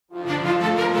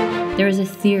There is a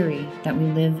theory that we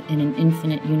live in an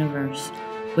infinite universe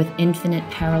with infinite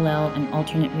parallel and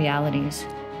alternate realities.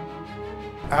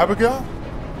 Abigail?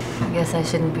 I guess I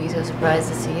shouldn't be so surprised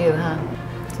to see you, huh?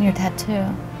 It's in your tattoo.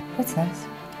 What's this?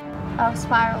 Oh,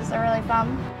 spirals, they're really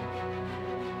fun.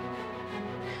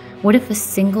 What if a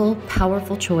single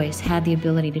powerful choice had the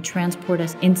ability to transport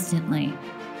us instantly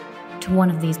to one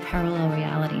of these parallel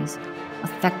realities,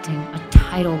 affecting a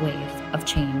tidal wave of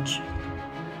change?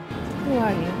 Who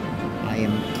are you? I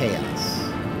am chaos,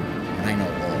 and I know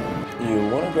all.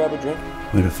 You want to grab a drink?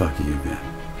 Where the fuck are you been?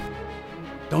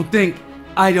 Don't think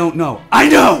I don't know. I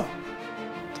know!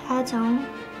 Dad's home.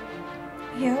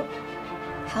 Yep.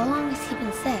 How long has he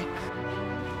been sick?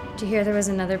 Did you hear there was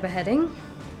another beheading?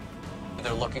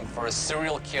 They're looking for a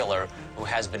serial killer who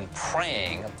has been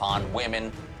preying upon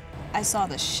women. I saw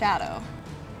the shadow.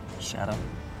 Shadow?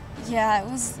 Yeah, it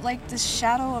was like the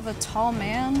shadow of a tall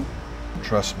man.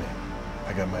 Trust me,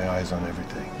 I got my eyes on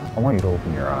everything. I want you to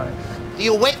open your eyes. The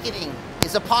awakening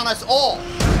is upon us all.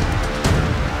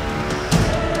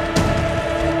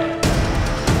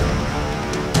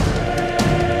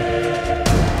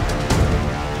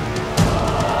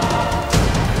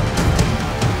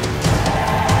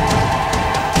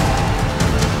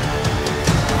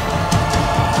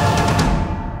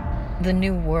 The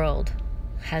new world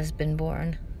has been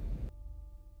born.